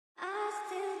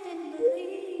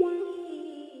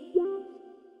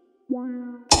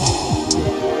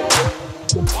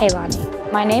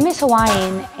Kehlani. My name is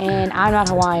Hawaiian, and I'm not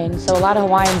Hawaiian, so a lot of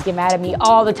Hawaiians get mad at me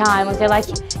all the time. Like, they're like,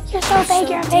 "You're so fake,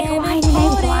 you're a fake Hawaiian, your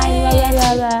name's Hawaiian, blah,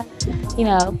 blah, blah, blah." You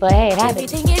know, but hey, it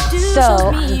happens. So,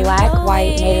 I'm black,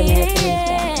 white, Native American,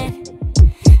 and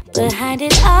Spanish. Behind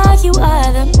it all, you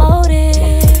are the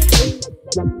motive.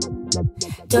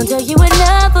 Don't tell you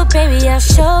enough, but baby, I'll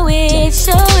show it,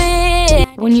 show it.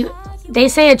 They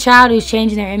say a child who's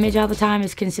changing their image all the time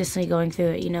is consistently going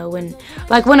through it, you know, when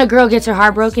a girl gets her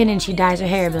heart broken and she dyes her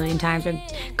hair a billion times or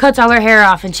cuts all her hair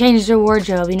off and changes her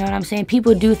wardrobe, you know what I'm saying?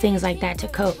 People do things like that to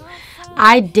cope.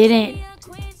 I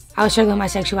was struggling with my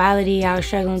sexuality, I was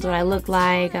struggling with what I looked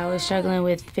like, I was struggling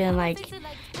with feeling like,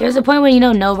 there was a point when, you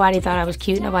know, nobody thought I was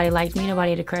cute, nobody liked me,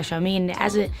 nobody had a crush on me, and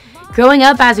growing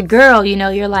up as a girl, you know,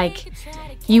 you're like,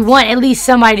 you want at least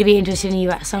somebody to be interested in you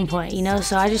at some point, you know,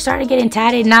 so I just started getting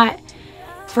tatted, not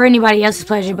for anybody else's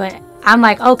pleasure, but I'm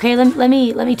like, okay, let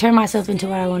me turn myself into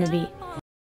what I want to be.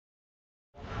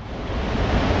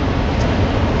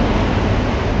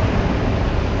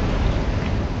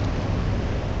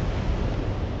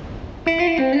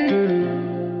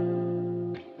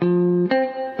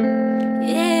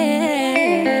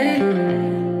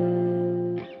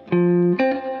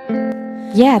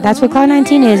 Yeah, that's what Cloud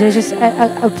 19 is. It was just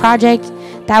a project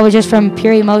that was just from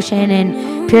pure emotion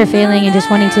and pure feeling and just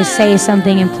wanting to say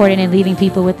something important and leaving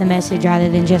people with the message rather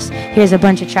than just, here's a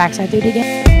bunch of tracks I threw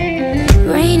together.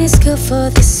 Rain is good for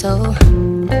the soul.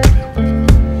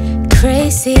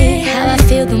 Crazy how I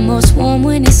feel the most warm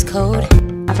when it's cold.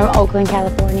 I'm from Oakland,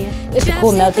 California. It's a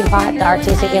cool melting pot. The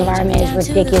artistic environment is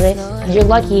ridiculous. You're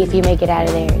lucky if you make it out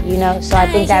of there, you know? So I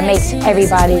think that makes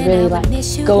everybody really like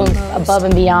going above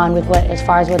and beyond with as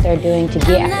far as what they're doing to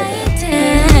get out of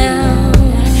there.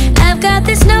 I've got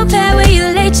this notepad where you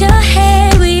laid your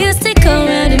head. We used to go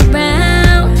round and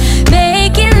round,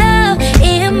 making love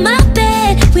in my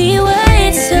bed. We were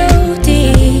in so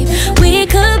deep, we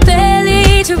could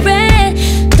barely tread.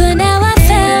 But now I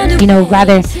found a, you know,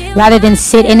 rather than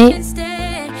sit in it,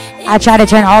 I try to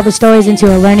turn all the stories into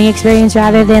a learning experience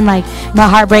rather than like my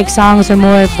heartbreak songs are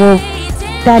more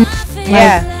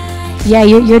yeah,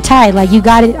 you're tight, like you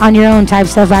got it on your own type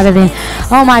stuff rather than,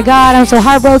 oh my god, I'm so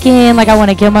heartbroken, like I want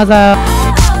to kill myself.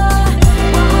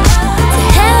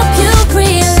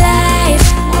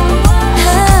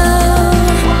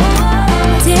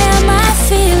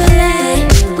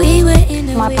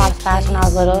 My pops passed when I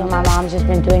was little, and my mom's just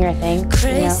been doing her thing,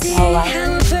 you know, my whole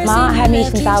life. My aunt had me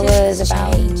since I was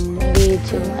about maybe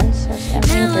 2 months or something,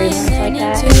 3 months like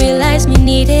that.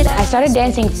 I started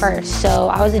dancing first, so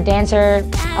I was a dancer.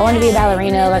 I wanted to be a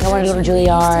ballerina, like I wanted to go to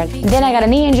Juilliard. Then I got a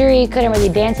knee injury, couldn't really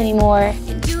dance anymore,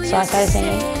 so I started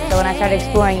singing. So when I started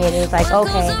exploring it, it was like,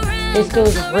 okay, this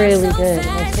feels really good.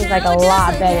 This feels like a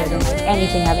lot better than like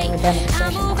anything I've ever done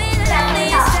expression.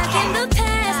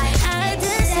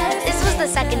 The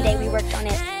second day we worked on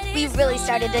it. We really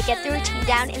started to get the routine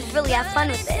down and really have fun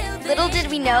with it. Little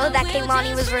did we know that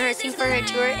Kehlani was rehearsing for her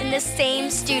tour in the same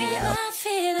studio.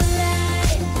 She is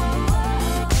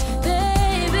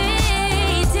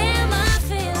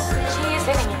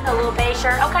singing it. A little beige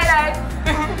shirt. Okay, babe.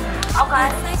 Okay.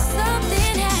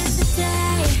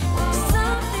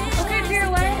 Okay,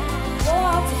 pirouette. Go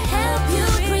off.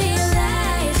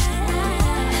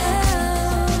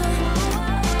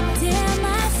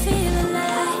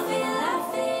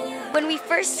 When we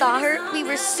first saw her, we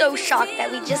were so shocked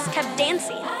that we just kept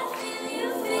dancing.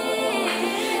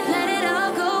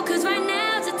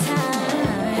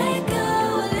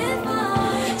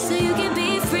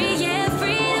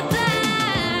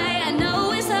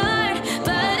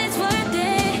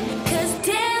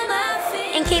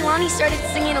 And Kehlani started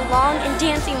singing along and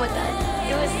dancing with us.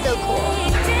 It was so cool.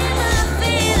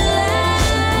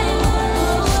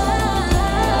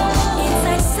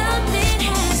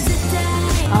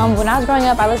 When I was growing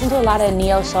up, I listened to a lot of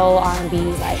neo-soul, R&B,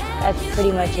 like that's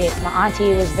pretty much it. My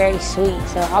auntie was very sweet,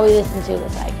 so all we listened to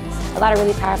was like a lot of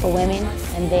really powerful women,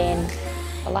 and then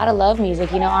a lot of love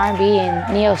music. You know, R&B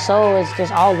and neo-soul is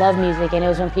just all love music, and it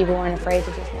was when people weren't afraid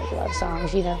to just make love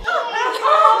songs, you know.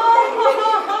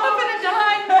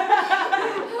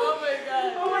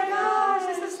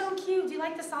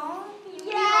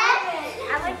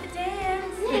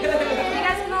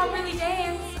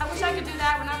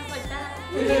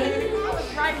 I was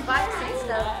riding bikes and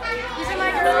stuff. These are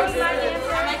my girls, my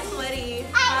dancer, my sweaty.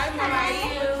 Hi, how are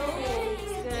you?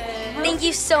 Good. Thank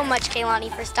you so much, Kehlani,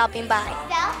 for stopping by.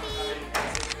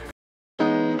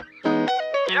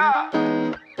 Yeah.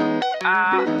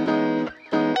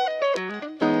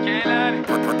 Kehlani.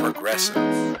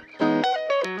 Progressive.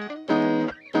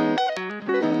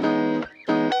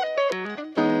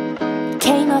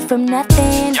 Came up from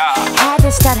nothing. Had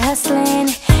to start hustling.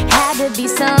 Had to be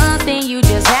something. You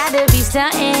just had to be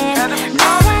stunting.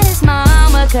 Mad at his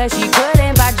mama cause she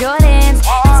couldn't buy Jordans.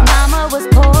 His mama was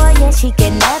poor, yeah, she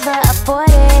could never afford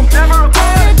it. Never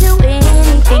do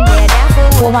anything, yeah,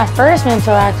 down for. Well, my first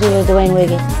mentor actually was Dwayne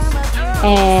Wiggins.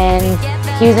 And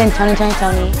he was in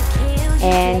Tony,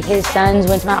 and his sons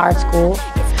went to my art school.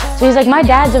 So he's like, my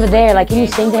dad's over there, like, can you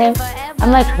sing to him? I'm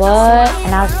like, what?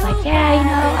 And I was just like, yeah, you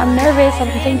know, I'm nervous, I'm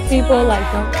gonna sing to people, like,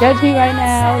 don't judge me right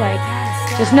now, like,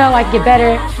 just know I can get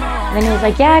better. And then he was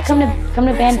like, yeah, come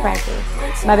to band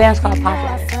practice. My band's called Pop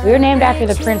Life. We were named after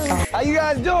the Prince song. How you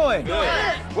guys doing? Good.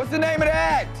 What's the name of the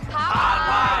act? Pop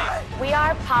Life. We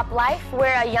are Pop Life. We're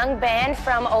a young band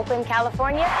from Oakland,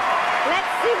 California. Let's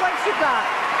see what you got.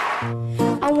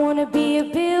 I wanna be a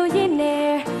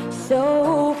billionaire,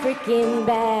 so freaking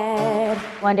bad.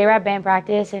 One day we're at band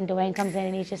practice and Dwayne comes in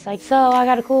and he's just like, so I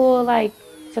got a cool, like,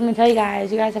 something to tell you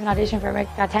guys. You guys have an audition for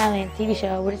America's Got Talent TV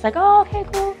show. We're just like, oh, okay,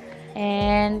 cool.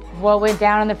 And what went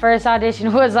down on the first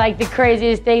audition was like the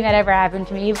craziest thing that ever happened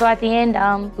to me. But at the end,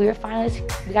 we were finalists.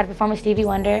 We got to perform with Stevie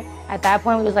Wonder. At that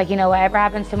point, we was like, you know, whatever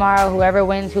happens tomorrow, whoever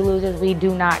wins, who loses, we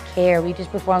do not care. We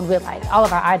just performed with like all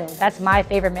of our idols. That's my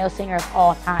favorite male singer of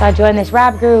all time. So I joined this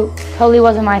rap group. Totally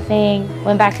wasn't my thing.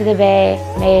 Went back to the Bay,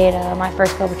 made my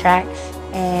first couple tracks.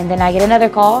 And then I get another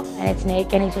call, and it's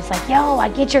Nick, and he's just like, yo, I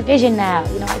get your vision now.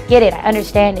 You know, I get it, I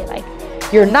understand it. Like,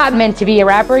 you're not meant to be a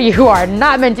rapper. You are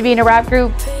not meant to be in a rap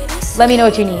group. Let me know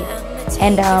what you need.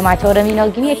 And I told him, you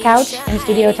know, give me a couch and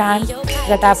studio time. Because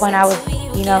at that point I was,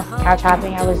 you know, couch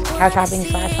hopping. I was couch hopping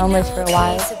 / homeless for a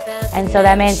while. And so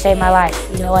that man saved my life,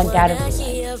 you know,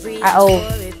 undoubtedly. I owe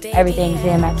everything to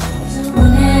him at the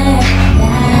most.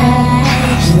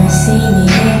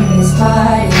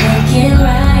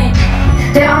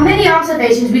 There are many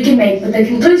observations we can make, but the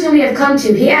conclusion we have come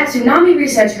to here at Tsunami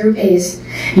Research Group is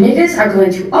niggas are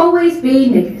going to always be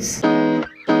niggas.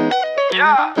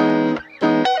 Yeah.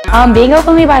 Being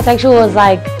openly bisexual is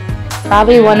like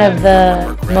probably one of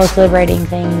the most liberating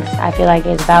things I feel like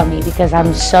is about me because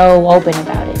I'm so open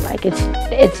about it. Like it's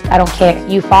I don't care.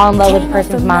 You fall in love with a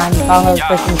person's mind, you fall in love with a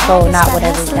person's soul, not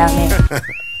whatever's down there.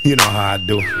 You know how I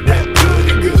do.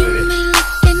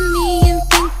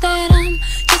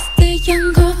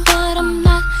 Young girl, but I'm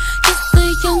not just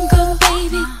a young girl,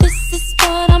 baby. This is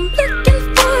what I'm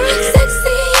looking for.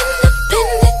 Sexy,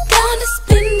 independent, down to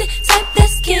spend it, type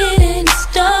that's getting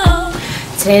stalled.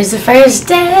 Today's the first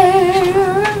day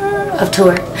of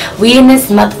tour. We in this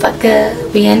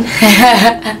motherfucker. We in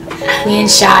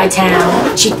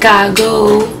Chi-Town,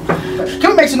 Chicago. Can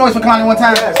we make some noise for Kehlani one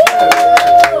time?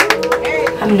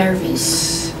 I'm nervous.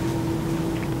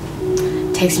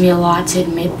 Takes me a lot to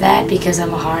admit that because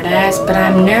I'm a hard ass, but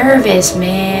I'm nervous,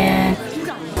 man.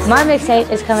 My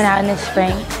mixtape is coming out in the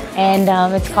spring, and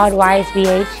it's called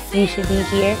YSBH, You Should Be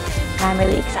Here, and I'm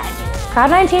really excited.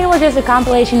 Cloud 19 was just a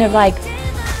compilation of like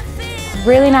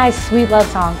really nice sweet love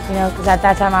songs, you know, because at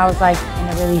that time I was like in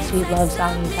a really sweet love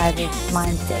song type of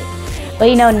mind state. But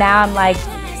you know, now I'm like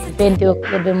been through a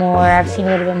little bit more, I've seen a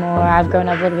little bit more, I've grown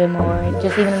up a little bit more, and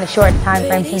just even in the short time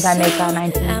frame since I made Cloud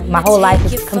 19, my whole life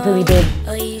is completely big.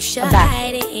 I'm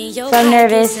back. So I'm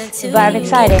nervous, but I'm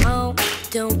excited.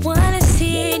 Don't wanna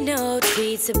see no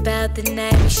tweets about the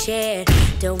night we shared.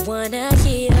 Don't wanna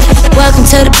hear. Welcome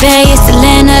to the Bay, it's the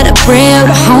land of the real,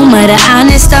 the home of the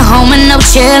honest, the home of no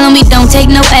chill, and we don't take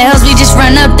no L's. We just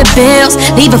run up the bills,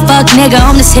 leave a fuck nigga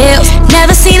on this hill.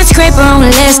 Never seen a scraper on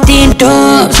less than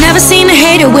dubs. Never seen a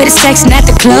hater with a section at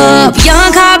the club.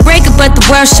 Young heartbreaker, but the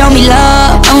world show me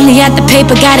love. Only at the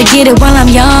paper, gotta get it while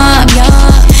I'm young.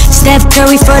 Steph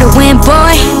Curry for the win,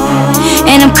 boy.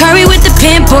 And I'm Curry with the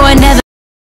pin, boy.